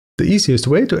The easiest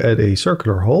way to add a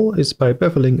circular hole is by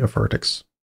beveling a vertex.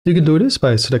 You can do this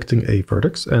by selecting a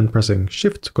vertex and pressing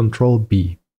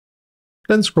Shift-Ctrl-B.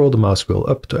 Then scroll the mouse wheel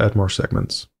up to add more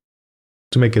segments.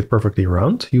 To make it perfectly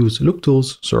round, use Look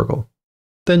Tool's Circle.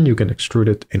 Then you can extrude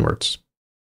it inwards.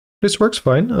 This works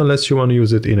fine unless you want to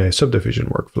use it in a subdivision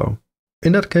workflow.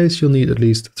 In that case, you'll need at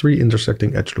least 3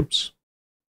 intersecting edge loops.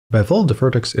 Bevel the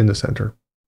vertex in the center.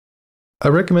 I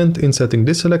recommend insetting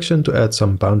this selection to add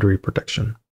some boundary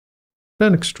protection.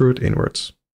 Then extrude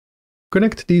inwards.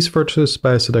 Connect these vertices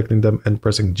by selecting them and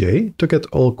pressing J to get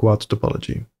all quad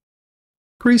topology.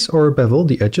 Crease or bevel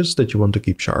the edges that you want to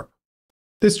keep sharp.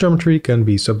 This geometry can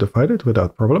be subdivided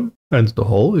without problem, and the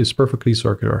hole is perfectly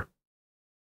circular.